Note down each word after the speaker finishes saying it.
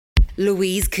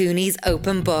Louise Cooney's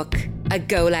Open Book, a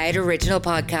Go Loud original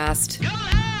podcast. Go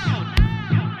loud!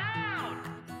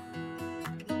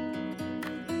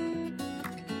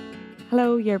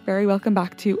 Hello, you're very welcome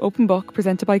back to Open Book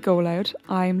presented by Go Loud.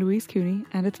 I'm Louise Cooney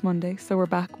and it's Monday, so we're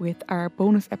back with our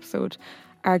bonus episode.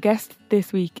 Our guest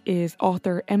this week is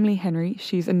author Emily Henry.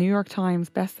 She's a New York Times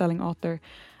best-selling author,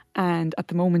 and at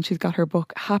the moment she's got her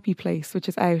book Happy Place, which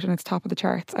is out and it's top of the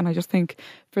charts. And I just think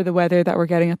for the weather that we're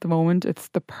getting at the moment, it's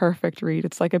the perfect read.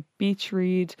 It's like a beach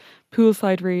read,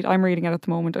 poolside read. I'm reading it at the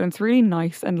moment and it's really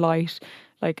nice and light.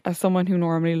 Like, as someone who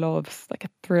normally loves like a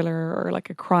thriller or like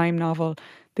a crime novel,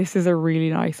 this is a really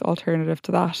nice alternative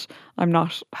to that. I'm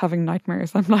not having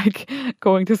nightmares. I'm like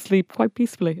going to sleep quite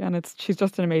peacefully. And she's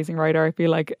just an amazing writer. I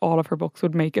feel like all of her books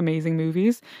would make amazing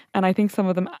movies. And I think some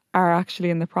of them are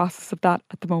actually in the process of that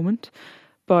at the moment.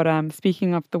 But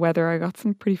speaking of the weather, I got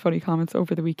some pretty funny comments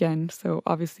over the weekend. So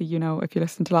obviously, you know, if you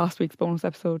listened to last week's bonus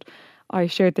episode, I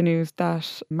shared the news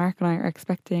that Mark and I are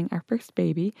expecting our first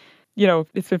baby. You know,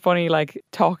 it's been funny, like,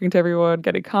 talking to everyone,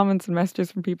 getting comments and messages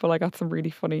from people. I got some really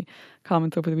funny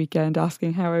comments over the weekend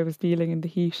asking how I was feeling in the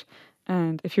heat.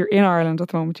 And if you're in Ireland at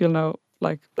the moment, you'll know,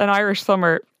 like, an Irish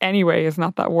summer anyway is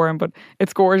not that warm, but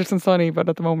it's gorgeous and sunny. But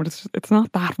at the moment, it's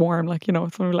not that warm. Like, you know,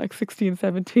 it's only like 16,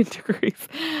 17 degrees.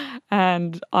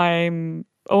 And I'm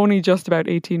only just about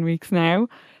 18 weeks now.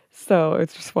 So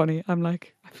it's just funny. I'm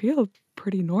like, I feel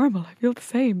pretty normal. I feel the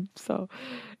same. So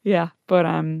yeah, but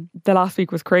the last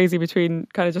week was crazy between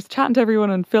kind of just chatting to everyone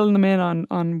and filling them in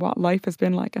on what life has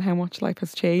been like and how much life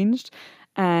has changed.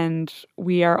 And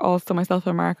we are also, myself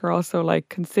and Mark are also like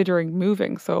considering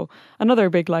moving. So another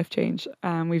big life change.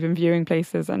 We've been viewing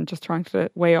places and just trying to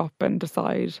weigh up and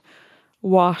decide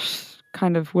what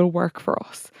kind of will work for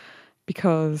us.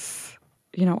 Because,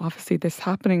 you know, obviously this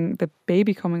happening, the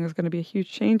baby coming is going to be a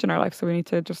huge change in our life. So we need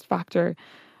to just factor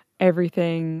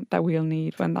everything that we'll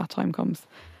need when that time comes.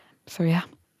 So yeah.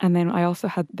 And then I also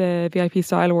had the VIP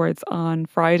Style Awards on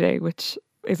Friday, which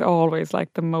is always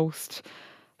like the most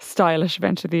stylish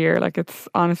event of the year. Like, it's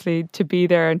honestly, to be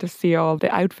there and to see all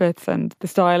the outfits and the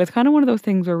style, it's kind of one of those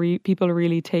things where people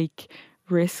really take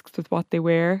risks with what they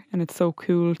wear, and it's so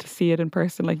cool to see it in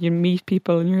person. Like, you meet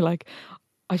people and you're like,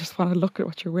 I just want to look at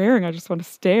what you're wearing. I just want to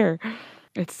stare.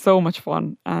 It's so much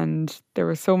fun. And there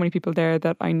were so many people there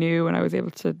that I knew, and I was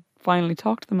able to finally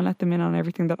talk to them and let them in on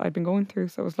everything that I'd been going through.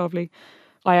 So it was lovely.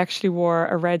 I actually wore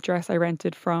a red dress I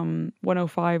rented from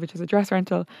 105, which is a dress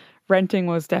rental. Renting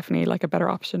was definitely like a better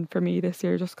option for me this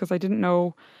year, just because I didn't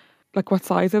know like what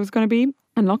size I was going to be.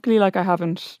 And luckily, like, I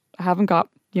haven't got,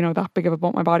 you know, that big of a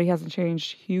bump. My body hasn't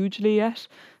changed hugely yet.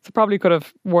 So probably could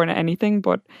have worn anything,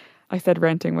 but I said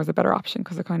renting was a better option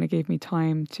because it kind of gave me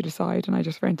time to decide. And I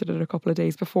just rented it a couple of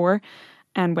days before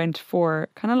and went for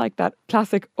kind of like that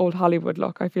classic old Hollywood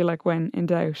look. I feel like when in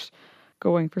doubt,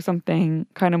 going for something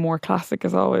kind of more classic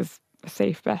is always a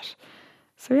safe bet.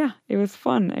 So yeah, it was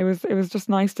fun. It was just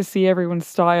nice to see everyone's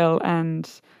style. And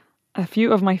a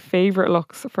few of my favourite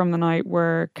looks from the night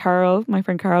were Carol, my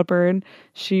friend Carol Byrne.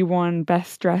 She won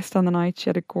Best Dressed on the night. She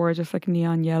had a gorgeous like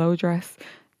neon yellow dress.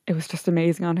 It was just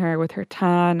amazing on her with her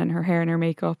tan and her hair and her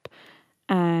makeup.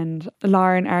 And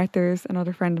Lauren Arthurs,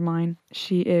 another friend of mine,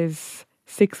 she is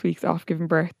 6 weeks off giving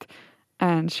birth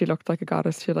and she looked like a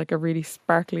goddess. She had like a really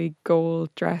sparkly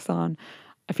gold dress on.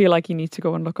 I feel like you need to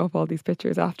go and look up all these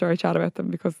pictures after I chat about them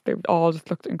because they all just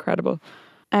looked incredible.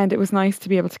 And it was nice to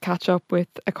be able to catch up with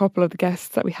a couple of the guests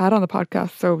that we had on the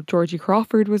podcast. So Georgie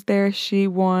Crawford was there. She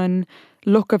won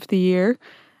Look of the Year.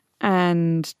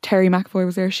 And Terry McAvoy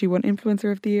was there. She won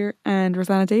Influencer of the Year. And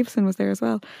Rosanna Davison was there as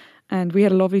well. And we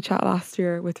had a lovely chat last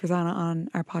year with Rosanna on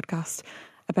our podcast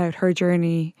about her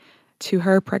journey to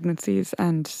her pregnancies.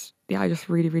 And yeah, I just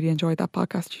really, really enjoyed that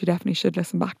podcast. You definitely should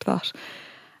listen back to that.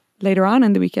 Later on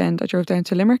in the weekend, I drove down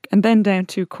to Limerick and then down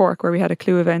to Cork, where we had a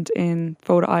Clue event in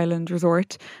Foda Island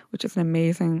Resort, which is an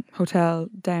amazing hotel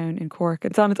down in Cork.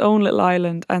 It's on its own little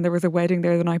island, and there was a wedding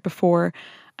there the night before,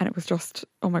 and it was just,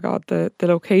 oh my God, the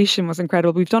location was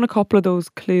incredible. We've done a couple of those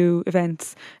Clue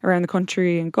events around the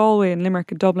country in Galway and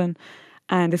Limerick and Dublin,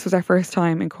 and this was our first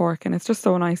time in Cork, and it's just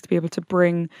so nice to be able to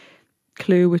bring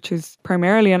Clue, which is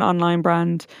primarily an online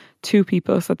brand, to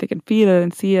people so that they can feel it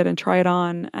and see it and try it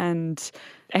on and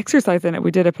exercise in it. We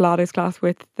did a Pilates class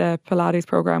with the Pilates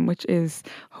program, which is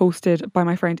hosted by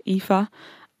my friend Aoife,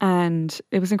 and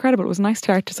it was incredible. It was a nice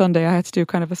start to Sunday. I had to do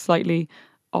kind of a slightly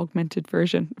augmented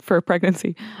version for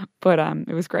pregnancy, but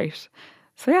it was great.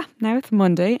 So yeah, now it's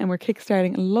Monday and we're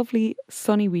kickstarting a lovely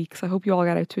sunny week. So I hope you all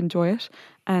got out to enjoy it.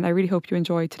 And I really hope you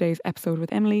enjoyed today's episode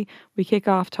with Emily. We kick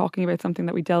off talking about something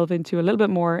that we delve into a little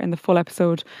bit more in the full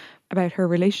episode about her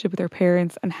relationship with her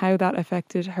parents and how that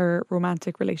affected her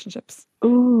romantic relationships.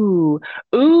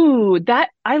 That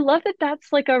I love that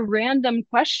that's like a random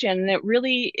question. It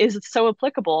really is so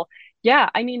applicable. Yeah,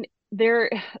 I mean,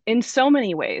 there in so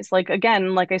many ways. Like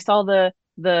again, like I saw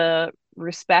the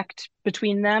respect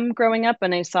between them growing up,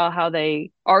 and I saw how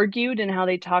they argued and how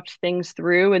they talked things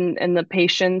through, and the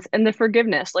patience and the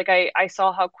forgiveness. Like I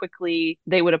saw how quickly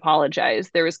they would apologize.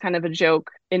 There was kind of a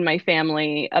joke in my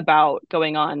family about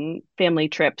going on family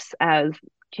trips as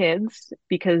kids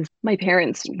because my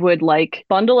parents would like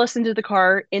bundle us into the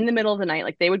car in the middle of the night.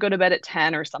 Like they would go to bed at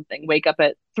 10 or something, wake up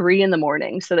at 3 in the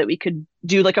morning so that we could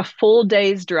do like a full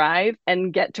day's drive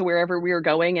and get to wherever we were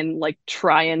going and like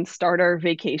try and start our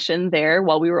vacation there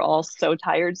while we were all so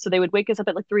tired. So they would wake us up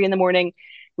at like 3 in the morning.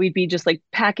 We'd be just like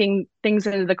packing things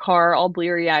into the car, all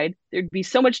bleary eyed. There'd be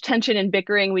so much tension and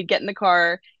bickering. We'd get in the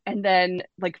car, and then,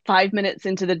 like 5 minutes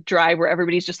into the drive, where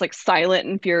everybody's just like silent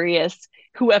and furious,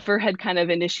 whoever had kind of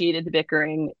initiated the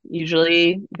bickering,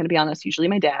 usually, I'm going to be honest, usually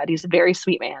my dad, he's a very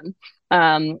sweet man,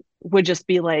 would just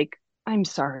be like, I'm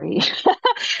sorry.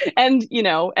 And,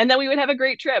 and then we would have a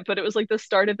great trip. But it was like the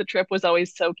start of the trip was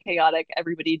always so chaotic,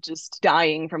 everybody just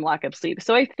dying from lack of sleep.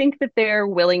 So I think that their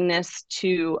willingness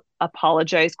to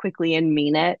apologize quickly and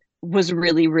mean it was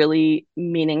really, really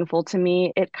meaningful to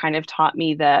me. It kind of taught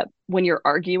me that when you're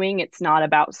arguing, it's not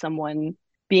about someone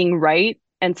being right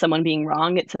and someone being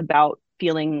wrong. It's about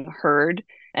feeling heard.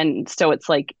 And so it's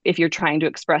like if you're trying to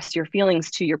express your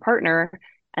feelings to your partner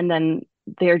and then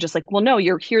they're just like, well, no,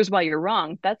 here's why you're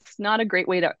wrong. That's not a great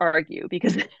way to argue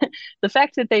because the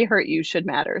fact that they hurt you should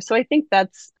matter. So I think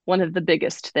that's one of the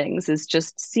biggest things is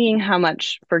just seeing how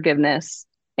much forgiveness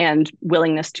and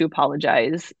willingness to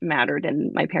apologize mattered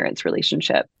in my parents'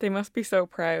 relationship. They must be so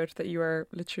proud that you are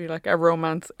literally like a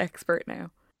romance expert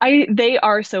now. They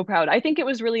are so proud. I think it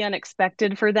was really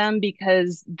unexpected for them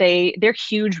because they're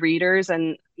huge readers,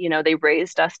 and they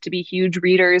raised us to be huge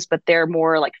readers, but they're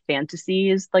more like fantasy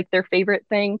is like their favorite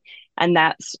thing, and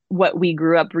that's what we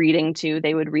grew up reading to.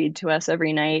 They would read to us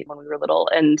every night when we were little,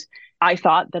 and I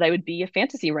thought that I would be a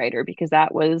fantasy writer because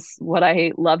that was what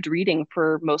I loved reading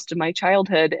for most of my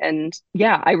childhood. And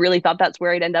yeah, I really thought that's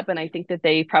where I'd end up, and I think that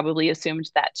they probably assumed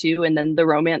that too. And then the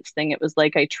romance thing, it was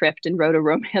like I tripped and wrote a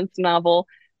romance novel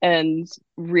and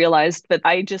realized that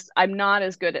I'm not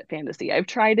as good at fantasy. I've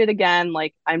tried it again.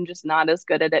 Like I'm just not as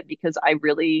good at it because I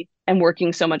really am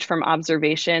working so much from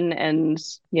observation and,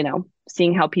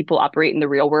 seeing how people operate in the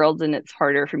real world. And it's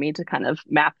harder for me to kind of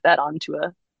map that onto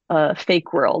a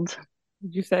fake world.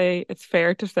 Would you say it's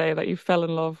fair to say that you fell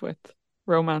in love with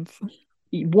romance?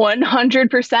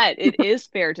 100%. It is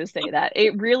fair to say that.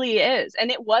 It really is.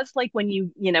 And it was like when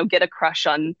you get a crush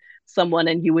on someone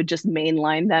and you would just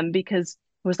mainline them because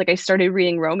it was like I started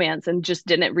reading romance and just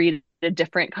didn't read a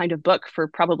different kind of book for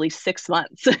probably 6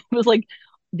 months. It was like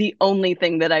the only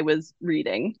thing that I was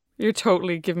reading. You're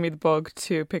totally giving me the bug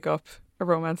to pick up a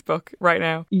romance book right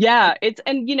now. Yeah,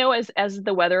 and as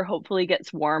the weather hopefully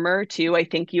gets warmer too, I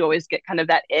think you always get kind of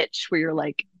that itch where you're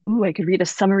like, ooh, I could read a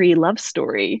summery love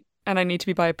story. And I need to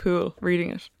be by a pool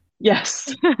reading it.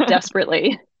 Yes,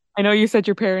 desperately. I know you said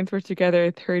your parents were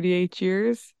together 38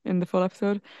 years in the full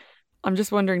episode. I'm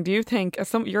just wondering, do you think,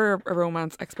 you're a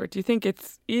romance expert, do you think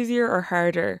it's easier or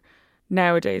harder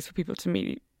nowadays for people to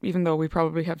meet, even though we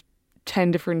probably have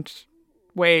 10 different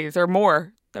ways or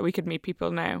more that we could meet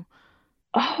people now?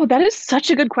 Oh, that is such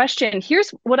a good question.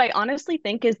 Here's what I honestly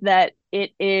think is that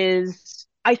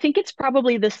I think it's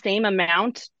probably the same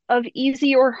amount of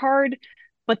easy or hard,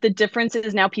 but the difference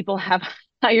is now people have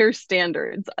higher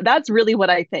standards. That's really what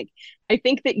I think. I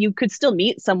think that you could still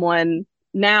meet someone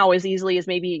now as easily as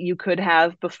maybe you could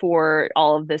have before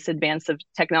all of this advance of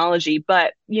technology.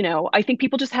 But, I think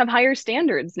people just have higher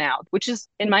standards now, which is,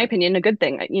 in my opinion, a good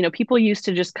thing. People used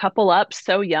to just couple up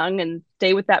so young and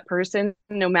stay with that person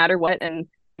no matter what. And,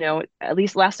 at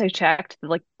least last I checked,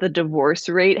 like the divorce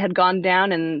rate had gone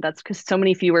down. And that's because so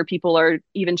many fewer people are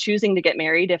even choosing to get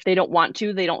married. If they don't want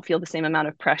to, they don't feel the same amount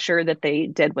of pressure that they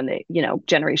did when they,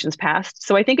 generations past.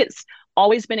 So I think it's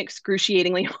always been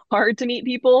excruciatingly hard to meet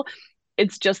people.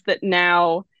 It's just that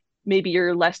now maybe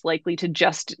you're less likely to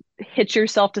just hitch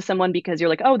yourself to someone because you're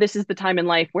like, oh, this is the time in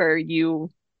life where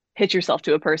you hitch yourself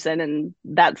to a person and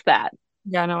that's that.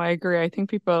 Yeah, no, I agree. I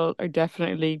think people are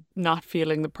definitely not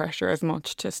feeling the pressure as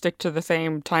much to stick to the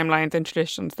same timelines and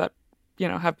traditions that,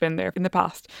 have been there in the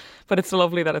past. But it's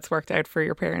lovely that it's worked out for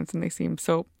your parents and they seem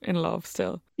so in love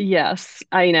still. Yes,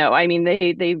 I know. I mean,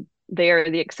 they they are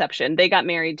the exception. They got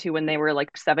married to when they were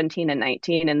like 17 and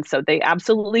 19. And so they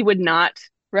absolutely would not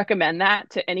recommend that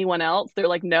to anyone else. They're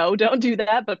like, no, don't do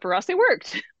that. But for us, it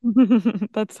worked.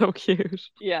 That's so cute.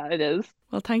 Yeah, it is.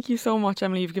 Well, thank you so much,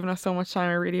 Emily. You've given us so much time.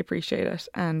 I really appreciate it.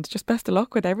 And just best of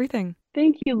luck with everything.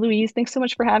 Thank you, Louise. Thanks so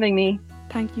much for having me.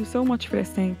 Thank you so much for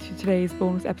listening to today's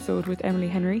bonus episode with Emily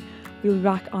Henry. We'll be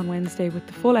back on Wednesday with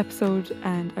the full episode,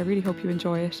 and I really hope you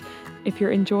enjoy it. If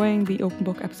you're enjoying the open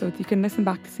book episodes, you can listen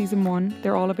back to season 1.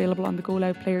 They're all available on the Go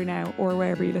Loud player now or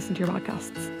wherever you listen to your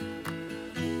podcasts.